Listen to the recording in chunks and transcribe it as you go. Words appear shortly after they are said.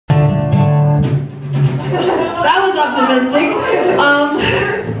optimistic.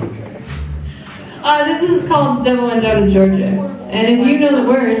 This is called Devil Went Down to Georgia. And if you know the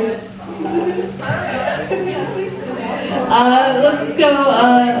words, let's go,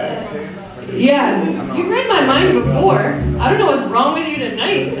 yeah, you read my mind before. I don't know what's wrong with you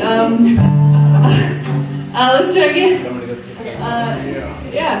tonight. Let's try again.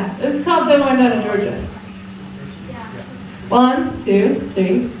 Yeah, this is called Devil Went Down to Georgia. 1, 2,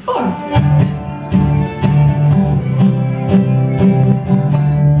 3, 4.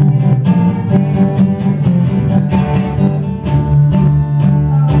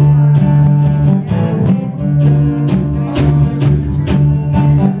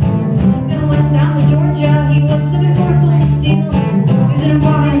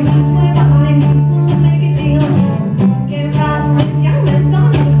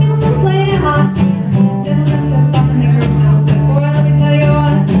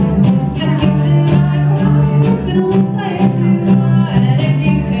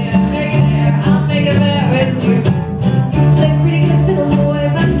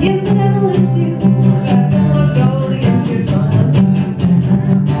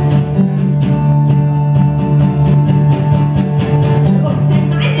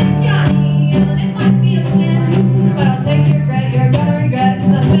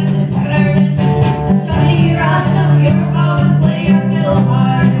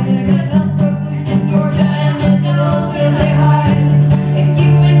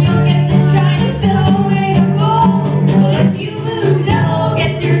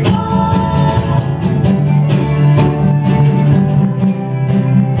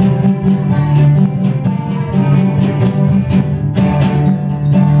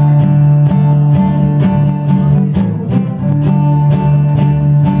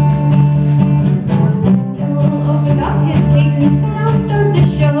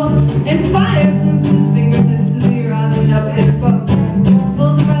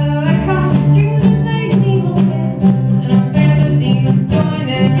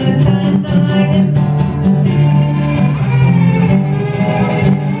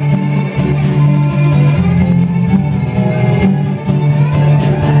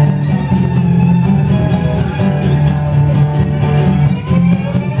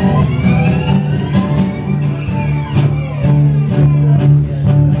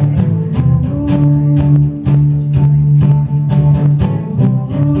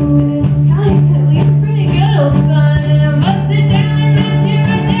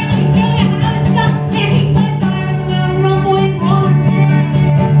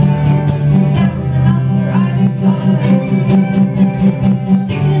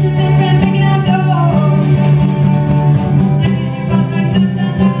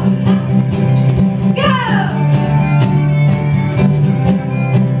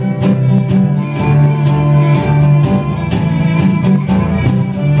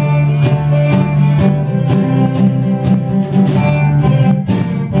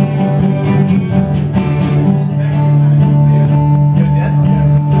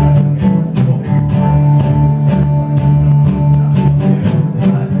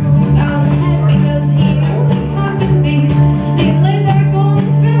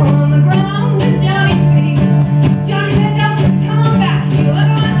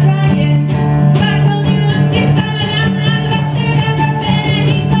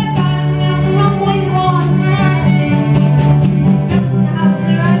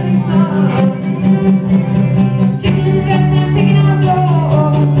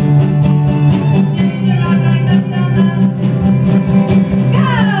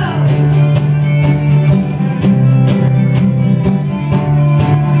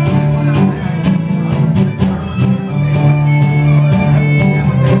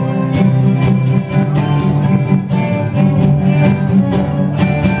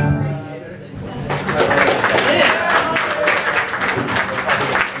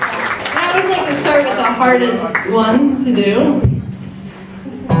 hardest one to do.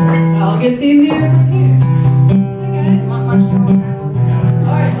 It all gets easier from here. Okay. Not much smaller.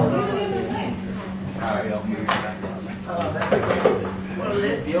 Alright.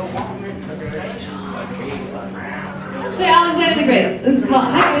 Say Alexander the Great. This is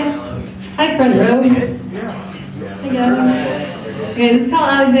called, hi guys. Hi front row. Hi guys. Okay, this is called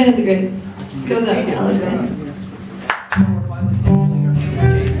Alexander the Great. This goes up to Alexander.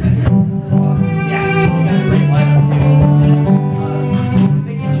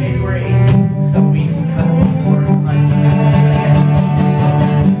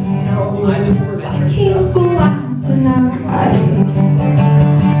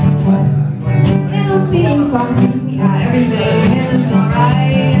 Everything is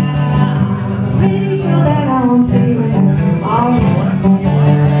alright. I'm pretty sure that I won't see you.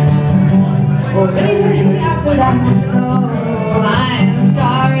 Oh, I'm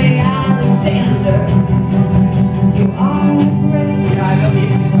sorry, Alexander. You are great. Yeah, I know the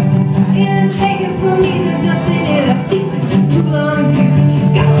issues like that. Can't take it from me, there's nothing in it. I see so just move on. You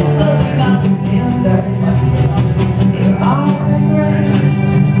got to love Alexander. You are great.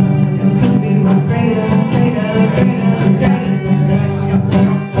 This could be my greatest mistake.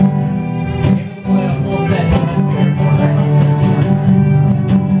 Play a full set.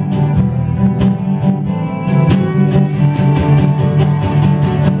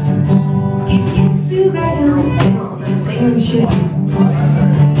 It gets too bad on the same shit.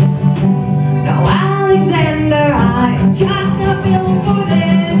 No, Alexander, I'm just not built for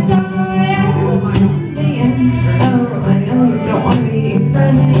this. Oh, yes, this is the end. Oh, I know you don't want to be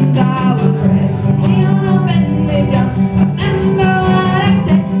friends. I will regret. Can't open me, just remember what I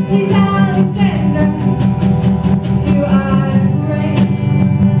said. Please, Alexander, you are great.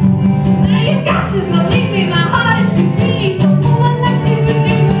 Now you've got to believe me, my heart is too free. So woman like me, would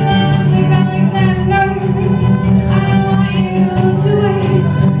you love me, Alexander? I don't want you to wait.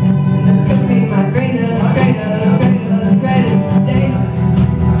 This could be my greatest mistake.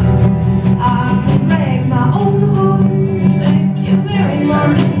 I can break my own heart. Thank you very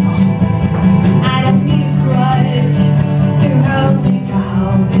much. I don't need a crutch to help me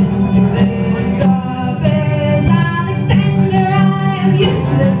down into this abyss. Alexander, I am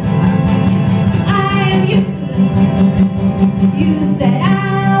useless. I am useless. You said I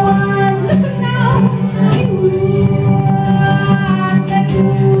was looking out for you. I said you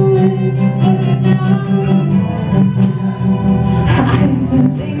was looking out. I said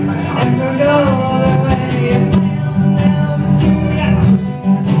things never go the way you planned them to.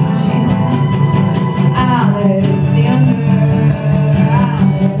 Alexander.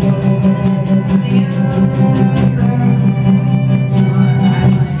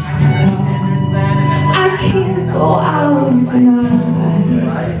 I can't go out tonight.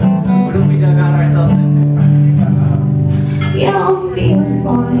 What have we done got ourselves into? Yeah, I'm feeling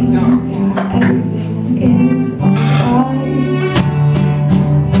fine. Yeah, everything is alright.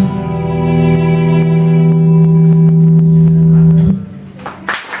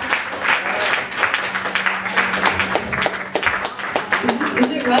 Is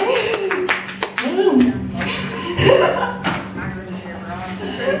it right?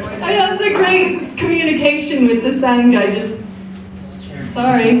 I know, it's a great communication with the sound guy. Just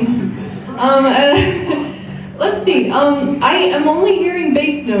sorry. Let's see. I am only hearing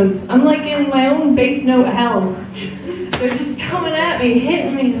bass notes. I'm like in my own bass note hell. They're just coming at me,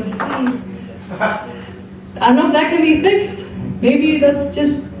 hitting me in the face. I don't know if that can be fixed. Maybe that's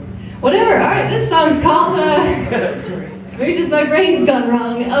just whatever. All right, this song's called. Maybe just my brain's gone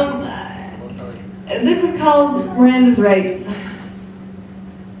wrong. This is called Miranda's Rights.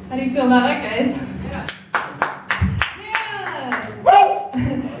 How do you feel about that, guys? Yeah. Thanks.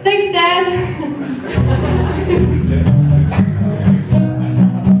 Thanks, Dad.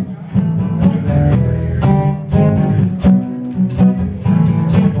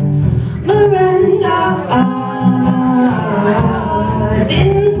 Miranda, I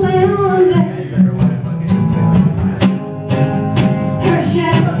didn't plan on this. Her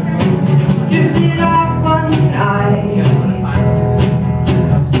ship drifted off one night,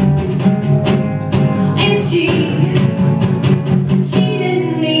 and she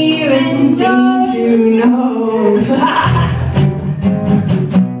didn't even seem to know.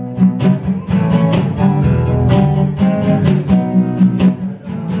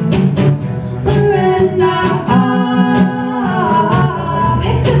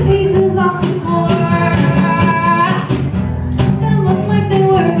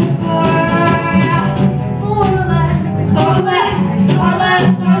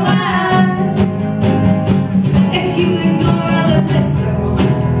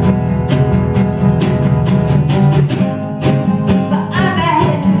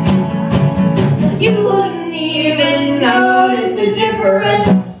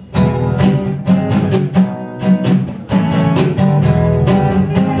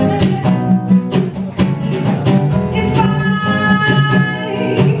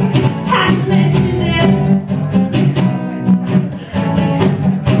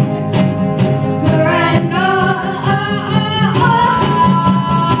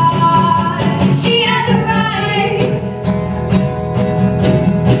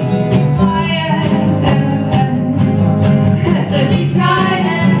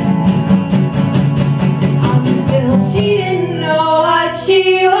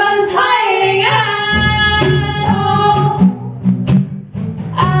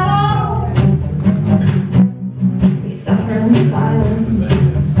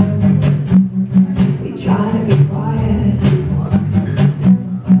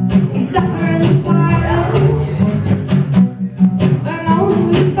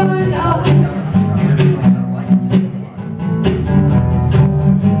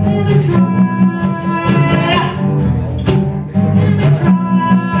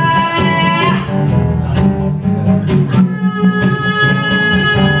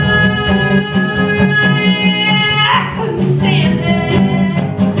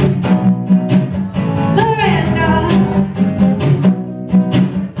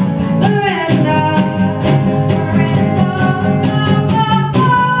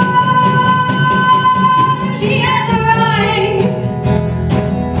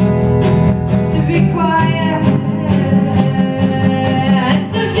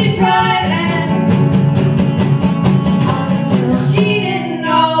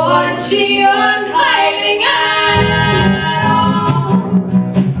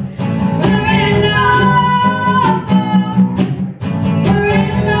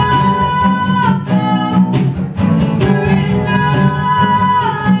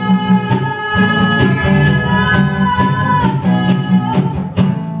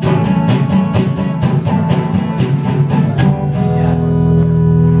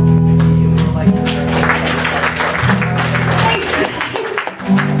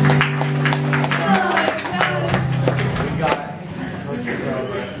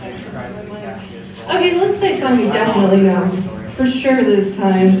 you definitely know. For sure this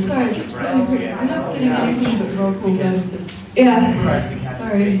time. Sorry, just really quick. I'm not getting anything but vocals out of this. Yeah.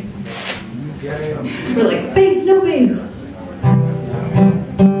 Sorry. We're like, bass, no bass.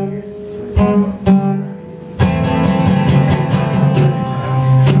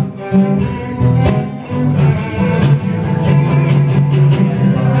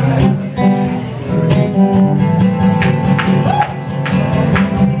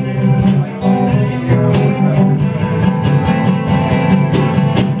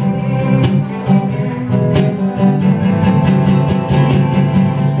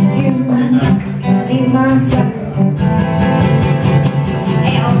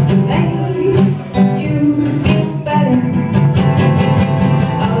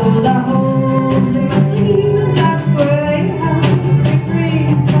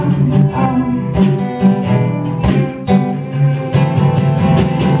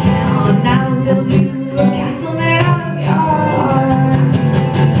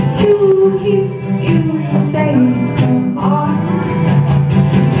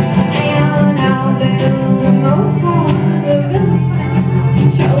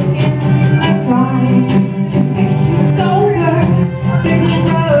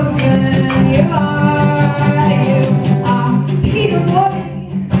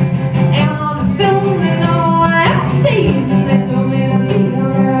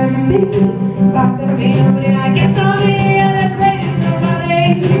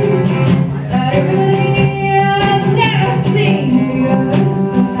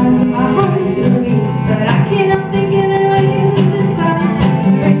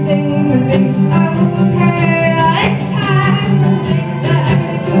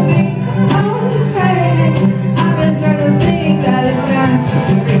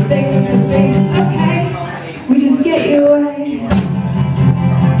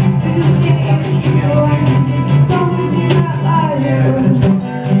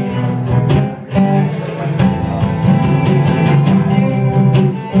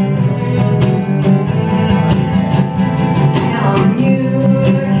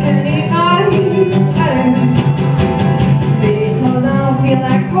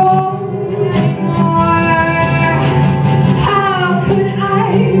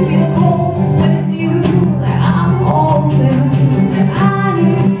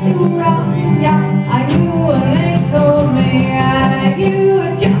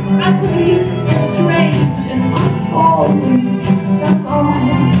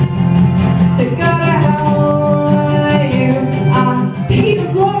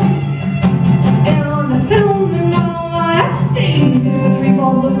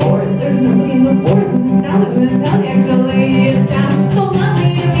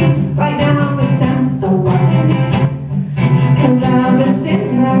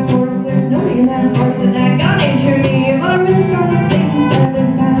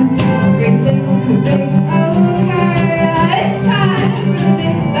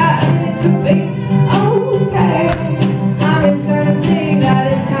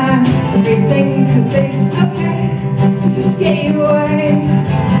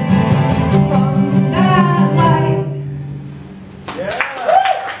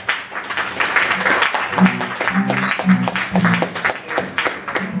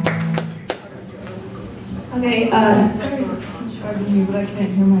 Sorry to keep charging you, but I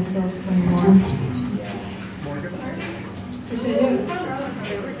can't hear myself anymore. Sorry. What should I do?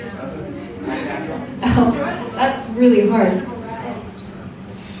 Oh, that's really hard.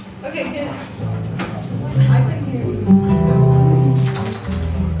 Okay, I can hear you.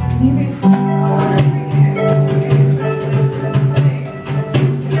 Maybe.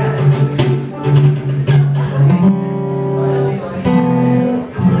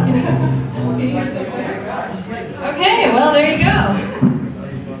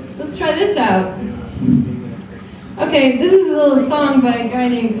 This out. Okay, this is a little song by a guy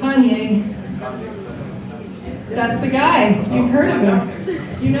named Kanye. That's the guy. You've heard of him.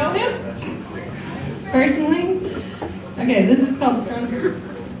 You know him? Personally? Okay, this is called Stronger.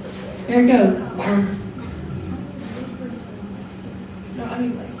 Here it goes. No, I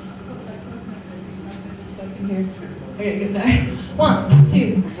mean like stuff in here. Okay, good night. 1,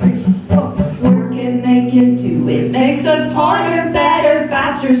 2, 3, 4. Work it, make it, do it. Makes us harder, better,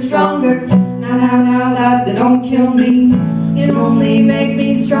 faster, stronger. Now, that don't kill me. It only make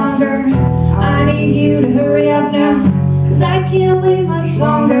me stronger. I need you to hurry up now, 'cause I can't wait much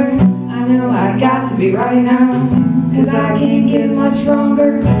longer. I know I got to be right now, 'cause I can't get much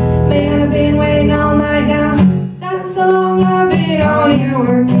longer. Man, I've been waiting all night now. That's so long I've been on here.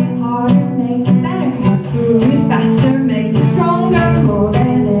 Working harder, make it better. Moving faster makes us stronger. More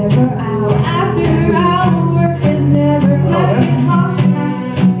than ever, hour after hour.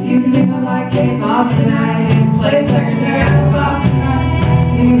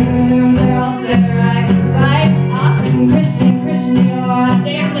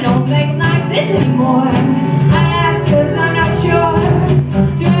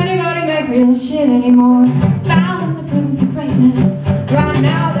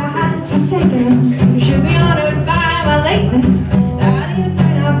 That's forsaken. You should be honored by my lateness. How do you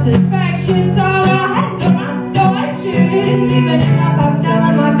turn up satisfaction? So go ahead, go on, go at you. Even if my pastel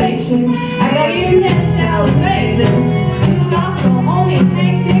and my patience, I got you never tell us made this. You gospel, homie,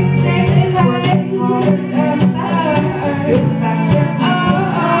 take 6 days, high, harder, better. Do the faster,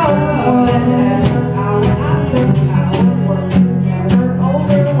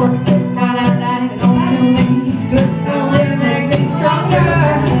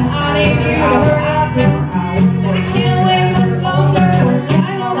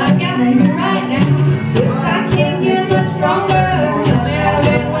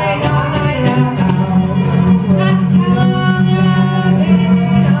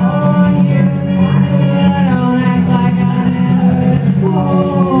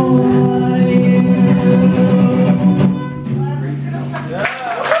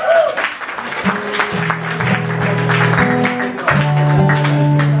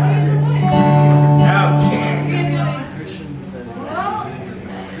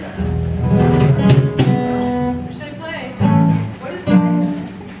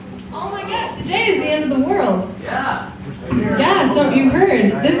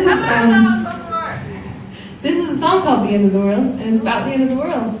 end of the world, and it's about the end of the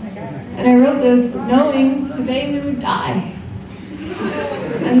world. And I wrote this knowing today we would die.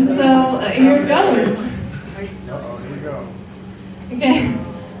 And so here it goes. Okay.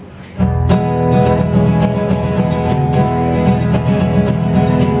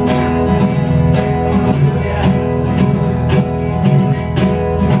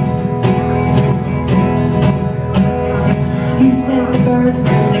 You sent the birds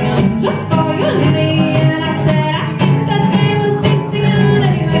for singing just for your lady.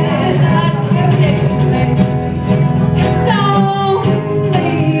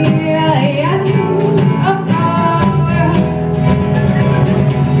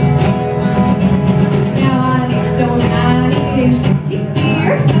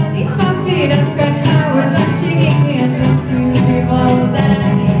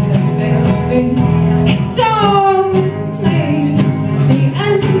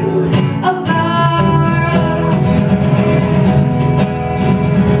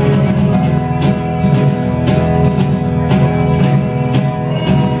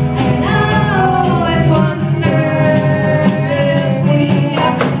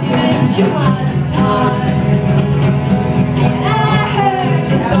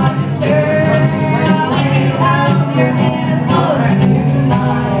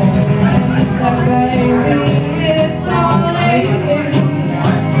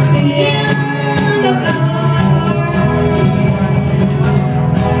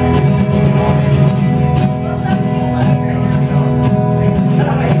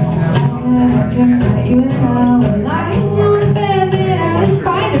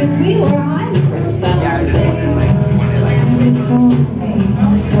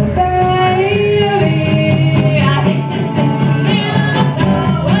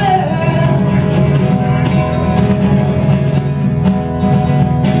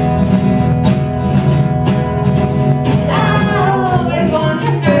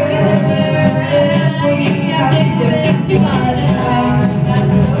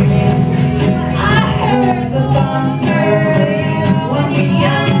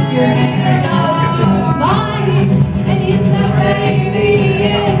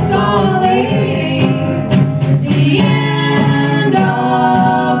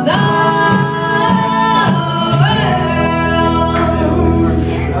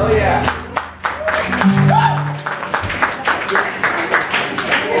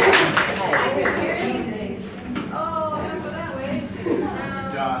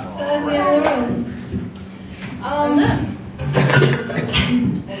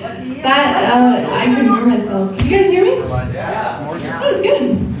 I couldn't hear myself. Can you guys hear me? Yeah. That was good.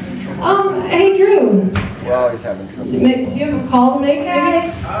 Hey Drew. We're always having trouble. Do you have a call to make?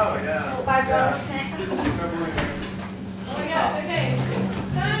 Guys. Oh yeah. It's 5 hours. Oh my god, okay.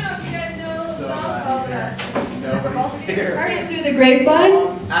 I don't know if you guys know Nobody's here. Heard it through the grapevine?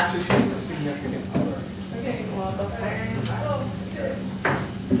 Actually, she's a significant other. Okay, well, go for it.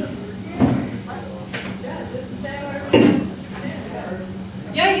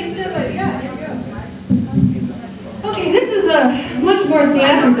 Yeah, you said that. Yeah, here we go. Okay, this is much more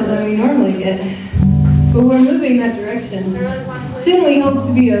theatrical than we normally get, but we're moving that direction. Soon we hope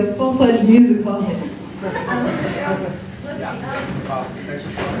to be a full-fledged musical.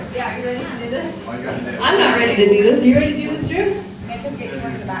 Yeah, you ready to do this? I'm not ready to do this. Are you ready to do this, Drew?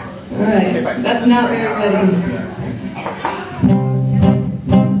 All right, that's not very ready.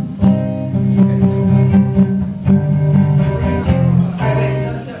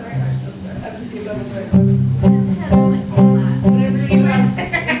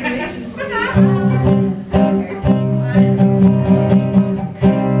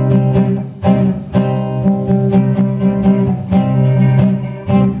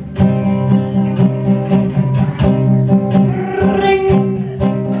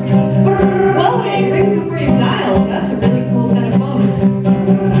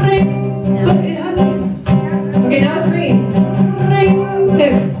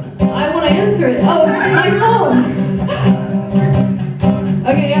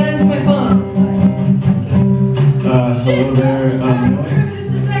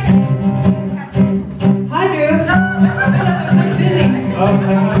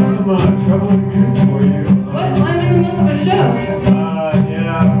 have some troubling news for you. What? I'm in the middle of a show.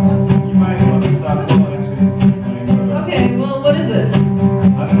 Yeah, you might want to stop actually playing. Okay, well, what is it? I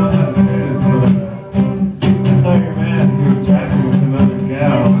don't know how to say this, but I saw your man who was driving with another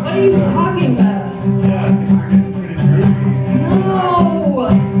gal. What are you talking about? Yeah, I think we're getting pretty groovy. No!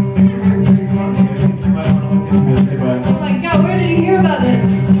 Pretty funny. I think you might want to look into this, but Oh my god, where did you hear about this?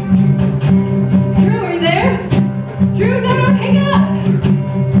 Drew, are you there? Drew, no, hang up!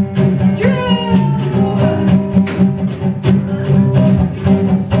 Drew!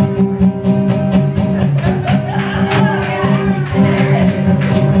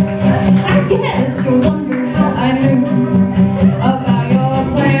 I guess you're wondering how I knew about your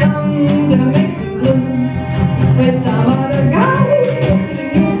plan to make me blue with some other guy you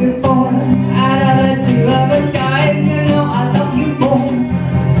knew before. Out of the two of us guys, you know I love you more.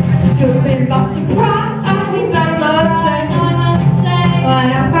 Took me by surprise, I must say, when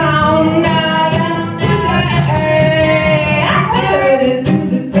I found out yesterday. I heard it through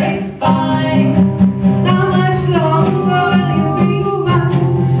the grapevine. How much longer will you be mine?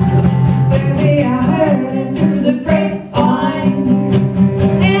 Baby, I heard it through the grapevine,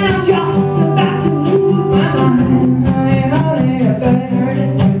 and I'm just about to lose my mind. Honey, honey, I heard it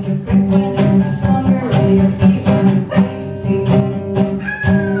through the grapevine. How much longer will you be mine?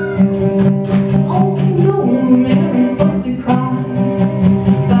 Oh no, man, I'm supposed to cry,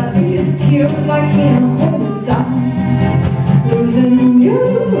 but these tears I can't hold inside. Losing you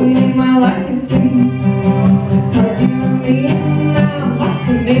in my life, you see, 'cause you mean that much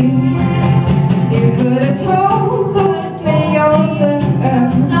to me. You could have told me yourself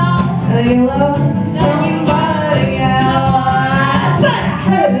that you love somebody else, but I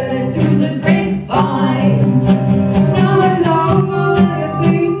heard it through the grapevine. How much longer will you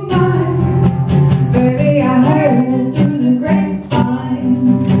be mine? Baby, I heard it through the grapevine,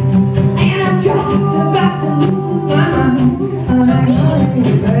 and I'm just about to lose my mind. Honey, honey,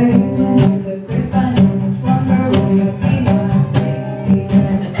 baby, the grapevine. How much longer will you be mine?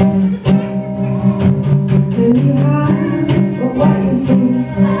 Baby, I for what you see,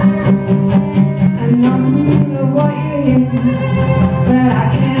 and none of what you hear, but I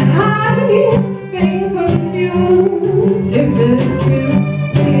can't hide you being confused. If it's true,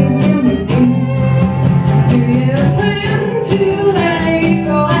 please tell me, dear, do you plan to let me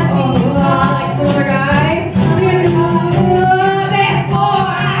go? Like some other guy you knew before?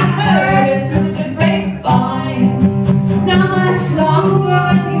 I heard it through the grapevine. How much longer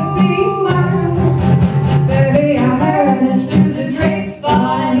will you be mine? Baby, I heard it through the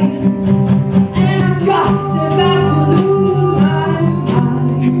grapevine, and I'm just about to lose my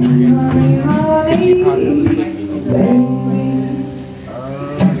mind. Honey, honey, baby.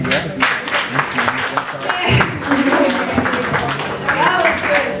 That was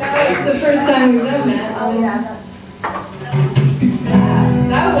good. That was the first time we've done that.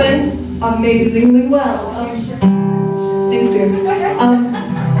 That went amazingly well. Thanks, Drew. What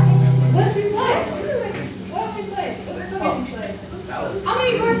did we play? What did we play? What song did we play? How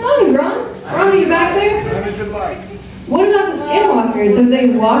many more songs, Ron? Ron, are you back there? What about the skinwalkers? Have they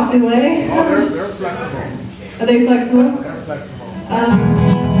walked away? They're flexible. Are they flexible? They're flexible.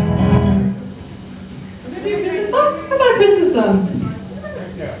 We're gonna do a Christmas song? How about a Christmas song?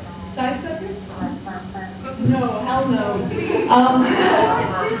 Yeah. Side steppers? No, hell no.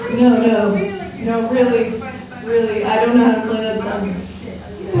 No, really, I don't know how to play that song.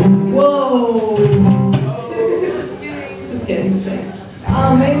 Whoa! Just kidding,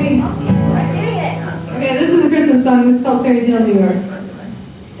 maybe. Okay, this is a Christmas song. This is called Fairy Tale New York.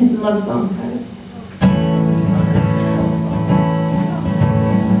 It's a love song, kind of.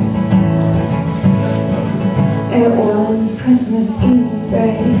 It was Christmas Eve,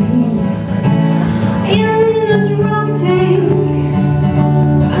 babe. In the drunk tank,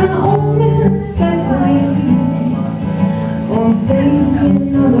 an old man said to me, "Won't save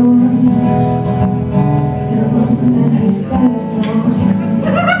another one." And he sang a song.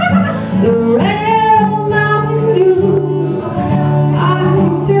 The red old Mountain Dew. I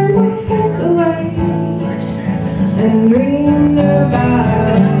turned my face away and dreamed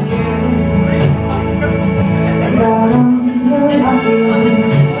about you. About on the lucky one.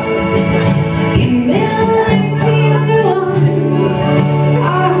 Came in and see the one.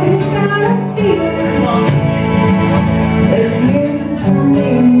 I got a feeling.